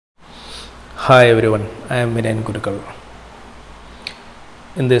Hi everyone, I am Vinay Gurukal.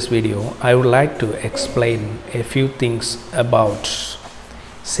 In this video, I would like to explain a few things about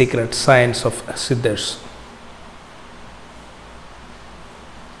secret science of siddhas.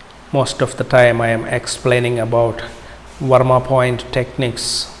 Most of the time I am explaining about Varma point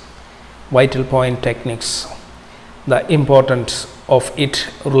techniques, vital point techniques, the importance of it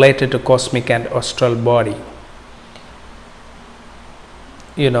related to cosmic and astral body.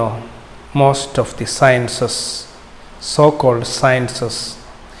 Most of the sciences, so-called sciences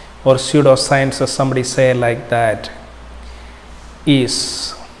or pseudosciences, somebody say like that,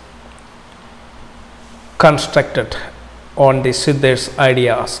 is constructed on the siddhas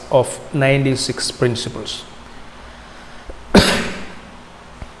ideas of 96 principles.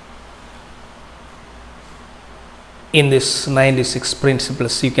 In this 96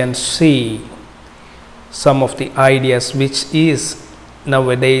 principles, you can see some of the ideas which is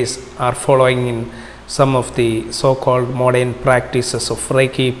nowadays are following in some of the so-called modern practices of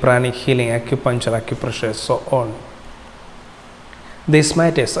Reiki, pranic healing, acupuncture, acupressure, so on. These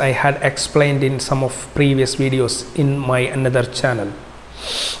matters I had explained in some of previous videos in my another channel.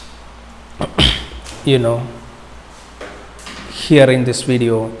 Here in this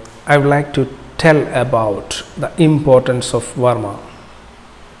video I would like to tell about the importance of Varma.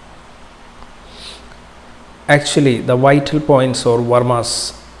 Actually, the vital points or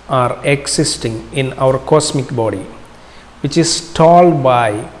varmas are existing in our cosmic body, which is told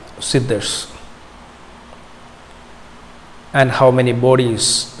by siddhas. And how many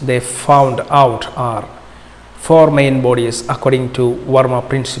bodies they found out are 4 main bodies according to Varma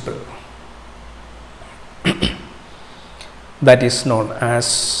principle. That is known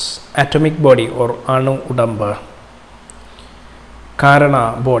as atomic body or Chathu Udambu,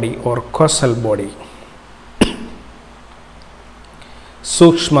 Karana body or causal body,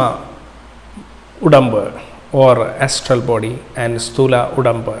 Sukshma Udambu or astral body, and Sthula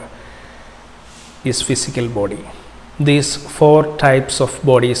Udambu is physical body. These 4 types of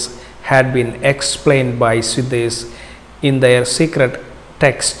bodies had been explained by siddhas in their secret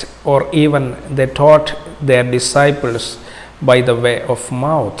text, or even they taught their disciples by the way of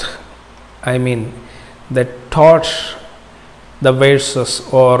mouth. They taught the verses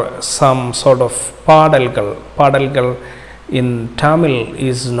or some sort of padalgal in Tamil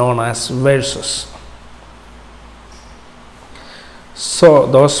is known as verses. So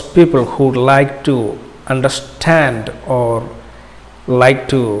those people who like to understand or like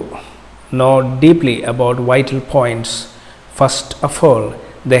to know deeply about vital points, first of all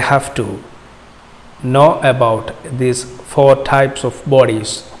they have to know about these 4 types of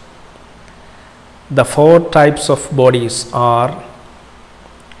bodies. The 4 types of bodies are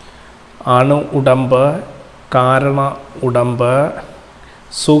Chathu Udambu, Karana Udambu,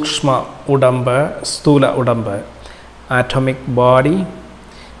 Sukshma Udambu, Sthula Udambu: atomic body,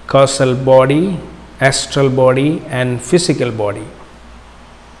 causal body, astral body, and physical body.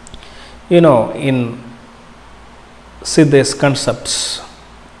 In siddhas concepts,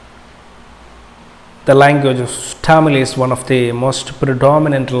 the language of Tamil is one of the most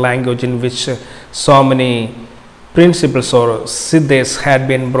predominant language in which so many principles or siddhas had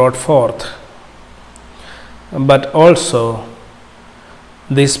been brought forth. But also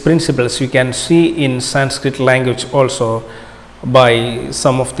these principles you can see in Sanskrit language also by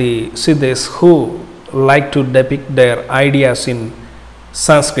some of the siddhas who like to depict their ideas in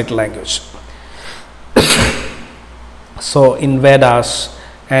Sanskrit language. So in Vedas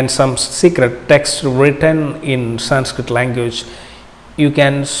and some secret text written in Sanskrit language, you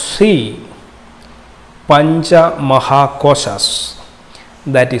can see Pancha coshas.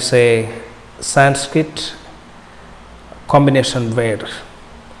 That is a Sanskrit combination word.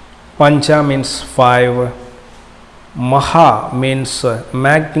 Pancha means 5, Maha means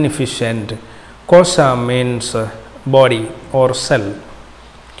magnificent, Kosha means body or cell.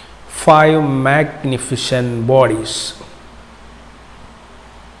 5 magnificent bodies.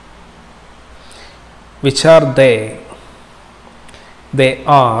 Which are they? They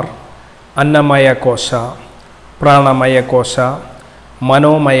are Annamaya kosha, Pranamaya kosha,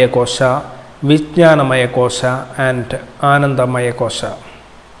 Manomaya kosha, Vijnanamaya kosha, and Anandamaya kosha.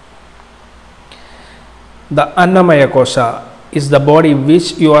 The Annamaya kosha is the body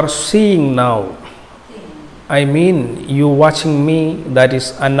which you are seeing now. You watching me, that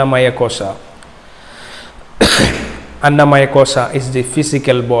is Annamaya kosha. Annamaya kosha is the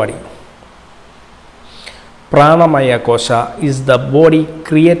physical body. Pranamaya kosha is the body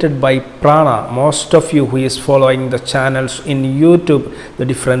created by prana. Most of you who is following the channels in YouTube, the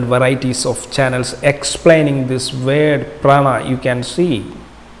different varieties of channels explaining this word prana, you can see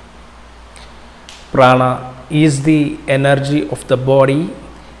Prana is the energy of the body,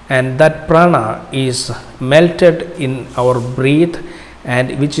 and that prana is melted in our breath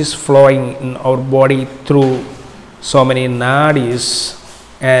and which is flowing in our body through so many nadis,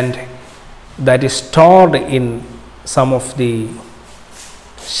 and that is stored in some of the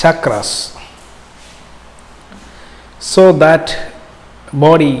chakras. So that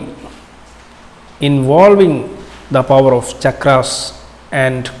body involving the power of chakras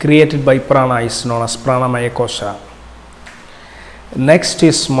and created by prana is known as pranamaya kosha. Next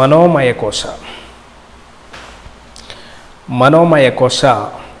is manomaya kosha. Manomaya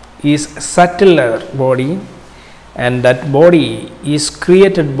kosha is subtler body, and that body is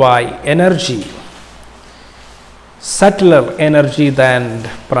created by energy, subtler energy than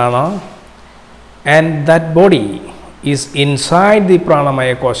prana, and that body is inside the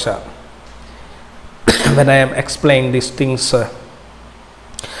pranamaya kosha. When I am explaining these things,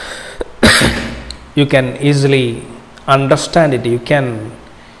 you can easily understand it. You can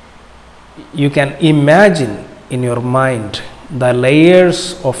imagine in your mind the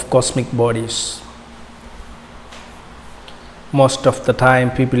layers of cosmic bodies. Most of the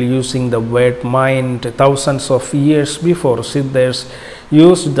time people using the word mind, thousands of years before, siddhas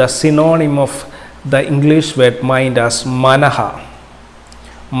used the synonym of the English word mind as manaha.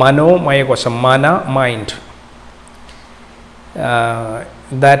 Mano maya kosha, mana, mind.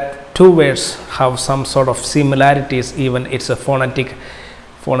 That two words have some sort of similarities, even it's a phonetic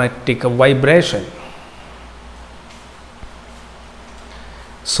vibration.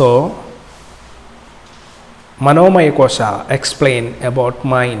 So manomaya kosha explain about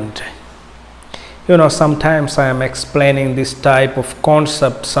mind. You know, sometimes I am explaining this type of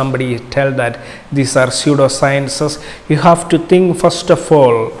concept, somebody tell that these are pseudosciences. You have to think first of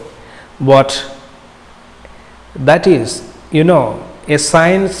all what that is. You know, a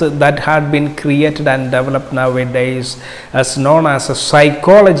science that had been created and developed nowadays as known as a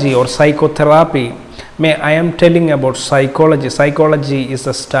psychology or psychotherapy. I am telling about psychology. Psychology is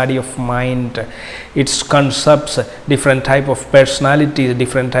the study of mind, its concepts, different type of personalities,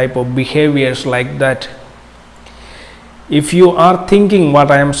 different type of behaviors like that. If you are thinking what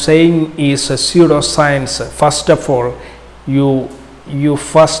I am saying is a pseudoscience, first of all, you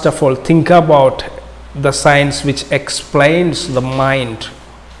first of all think about the science which explains the mind.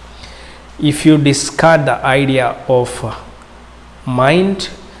 If you discard the idea of mind,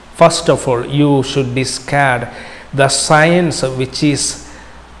 first of all, you should discard the science which is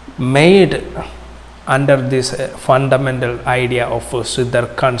made under this fundamental idea of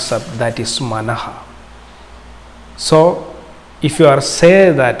siddha concept, that is manaha. So, if you are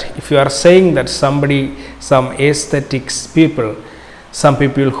saying that some aesthetics people, some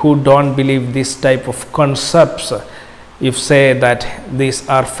people who don't believe this type of concepts, if say that these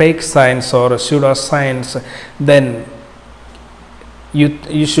are fake science or pseudoscience, then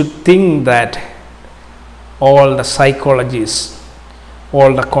you should think that all the psychologies,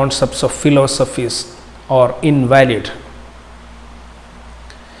 all the concepts of philosophies are invalid.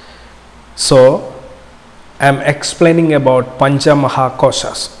 So I am explaining about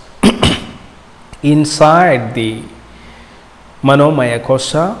panchacosas. Inside the manomaya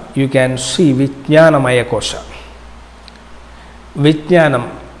kosha you can see vijnanamaya kosha. Vijnanam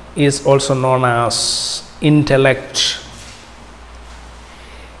is also known as intellect.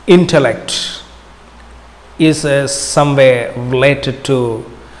 Intellect is somewhere related to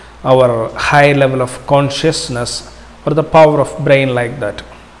our high level of consciousness or the power of brain, like that.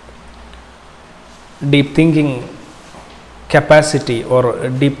 Deep thinking capacity or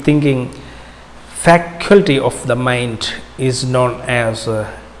deep thinking faculty of the mind is known as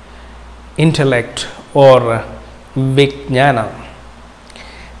intellect or vijnana.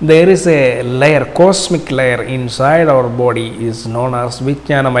 There is a layer, cosmic layer inside our body is known as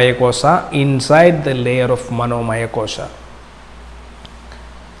vijnanamaya kosha, inside the layer of manomaya kosha.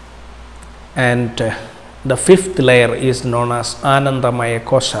 And the fifth layer is known as anandamaya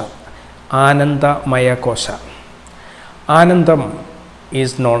kosha. Anandamaya kosha. Anandam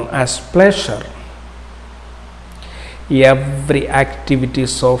is known as pleasure. Every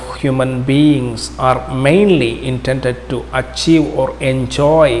activities of human beings are mainly intended to achieve or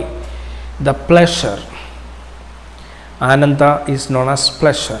enjoy the pleasure. Ananda is known as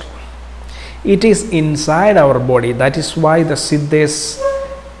pleasure. It is inside our body. That is why the siddhas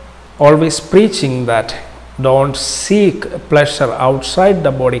always preaching that don't seek pleasure outside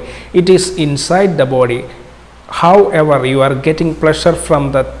the body. It is inside the body. However, you are getting pleasure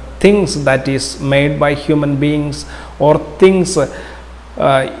from the things that is made by human beings, or things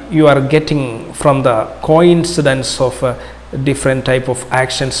you are getting from the coincidence of different type of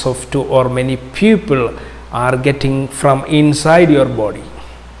actions of two or many people are getting from inside your body.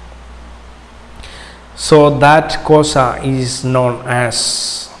 So that kosha is known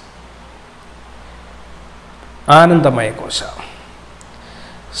as Anandamaya kosha.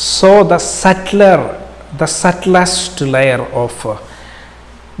 So the subtlest layer of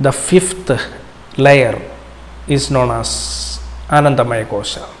the fifth layer is known as Anandamaya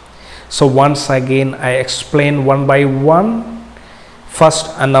kosha. So once again I explain one by one. First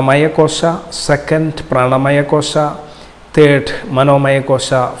Annamaya kosha, second Pranamaya kosha, third Manomaya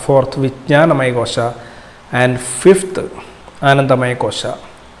kosha, fourth Vijnanamaya kosha, and fifth Anandamaya kosha.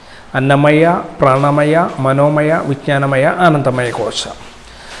 Annamaya, Pranamaya, Manomaya, Vijnanamaya, Anandamaya kosha.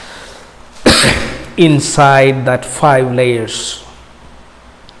 Inside that 5 layers,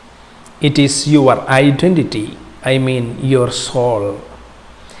 it is your identity, I mean your soul.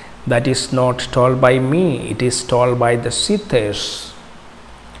 That is not told by me, it is told by the siddhas.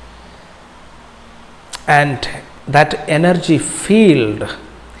 And that energy field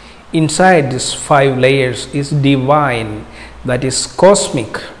inside these 5 layers is divine, that is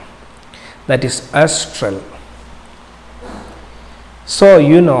cosmic, that is astral. So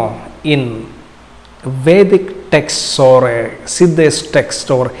in Vedic texts or siddhas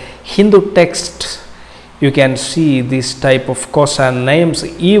text or Hindu text, you can see this type of kosha names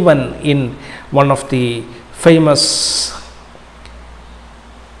even in one of the famous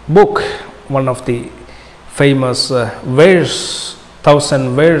book, one of the famous verse,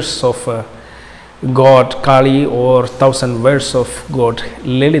 1000 verse of God Kali or 1000 verse of God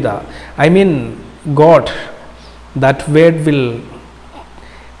Lilita. I mean God, that word will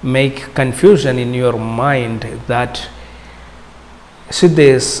make confusion in your mind, that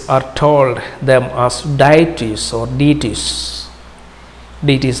siddhas are told them as deities or deities.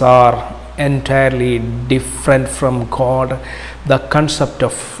 Deities are entirely different from God. The concept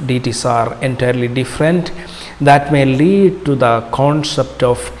of deities are entirely different. That may lead to the concept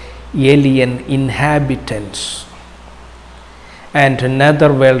of alien inhabitants and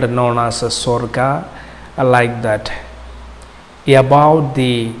another world known as a Swarga, like that. About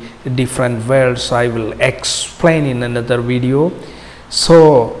the different worlds I will explain in another video.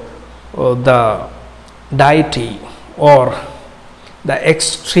 So the deity or the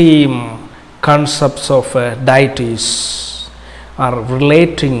extreme concepts of deities are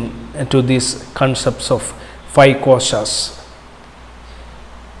relating to these concepts of 5 coshas.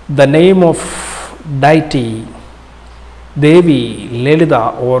 The name of deity Devi,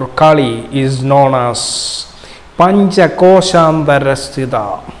 Lilita or Kali is known as panchacosha.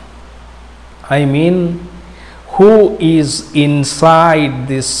 I mean, who is inside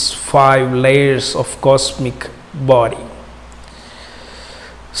these 5 layers of cosmic body.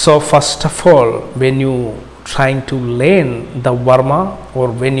 So first of all, when you trying to learn the Varma,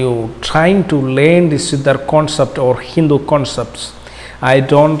 or when you trying to learn the Siddha concept or Hindu concepts, I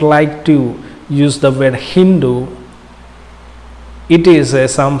don't like to use the word Hindu. It is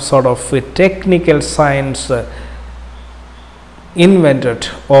some sort of a technical science invented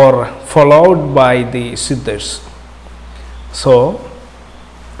or followed by the siddhas. So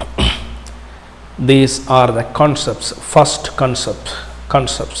these are the concepts. First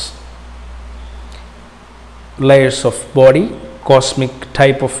concepts, layers of body, cosmic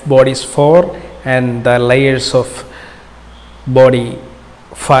type of bodies 4, and the layers of body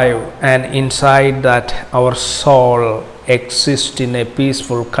 5, and inside that our soul exists in a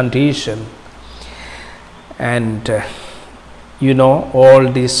peaceful condition. And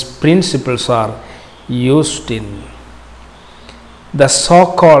all these principles are used in the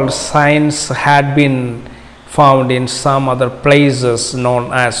so-called science had been found in some other places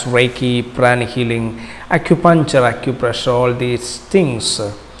known as Reiki, prana healing, acupuncture, acupressure, all these things,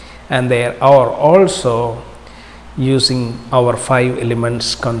 and they are also using our 5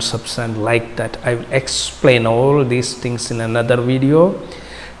 elements concepts, and like that I will explain all these things in another video.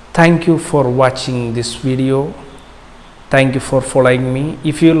 Thank you for watching this video. Thank you for following me.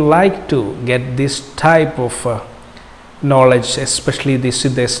 If you like to get this type of knowledge, especially the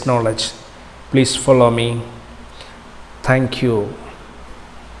siddhas knowledge, please follow me. Thank you.